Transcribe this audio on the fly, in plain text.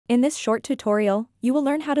In this short tutorial, you will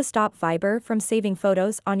learn how to stop Viber from saving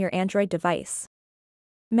photos on your Android device.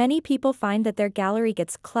 Many people find that their gallery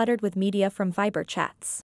gets cluttered with media from Viber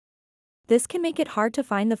chats. This can make it hard to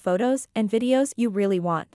find the photos and videos you really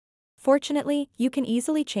want. Fortunately, you can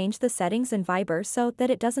easily change the settings in Viber so that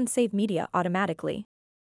it doesn't save media automatically.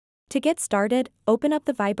 To get started, open up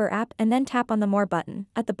the Viber app and then tap on the More button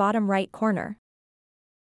at the bottom right corner.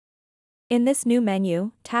 In this new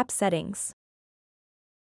menu, tap Settings.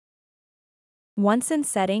 Once in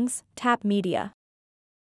Settings, tap Media.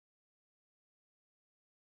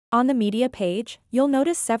 On the Media page, you'll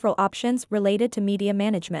notice several options related to media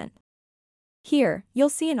management. Here, you'll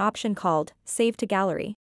see an option called Save to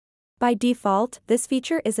Gallery. By default, this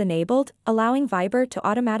feature is enabled, allowing Viber to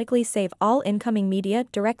automatically save all incoming media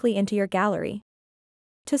directly into your gallery.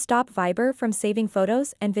 To stop Viber from saving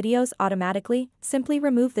photos and videos automatically, simply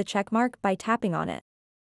remove the checkmark by tapping on it.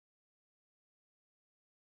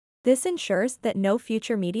 This ensures that no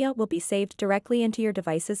future media will be saved directly into your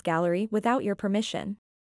device's gallery without your permission.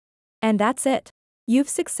 And that's it. You've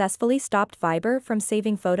successfully stopped Viber from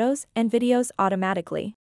saving photos and videos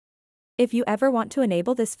automatically. If you ever want to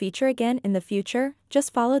enable this feature again in the future,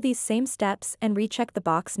 just follow these same steps and recheck the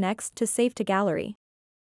box next to Save to Gallery.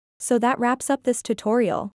 So that wraps up this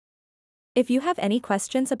tutorial. If you have any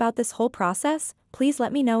questions about this whole process, please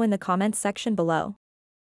let me know in the comments section below.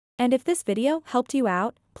 And if this video helped you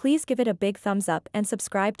out, please give it a big thumbs up and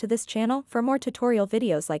subscribe to this channel for more tutorial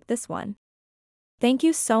videos like this one. Thank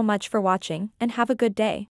you so much for watching and have a good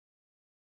day.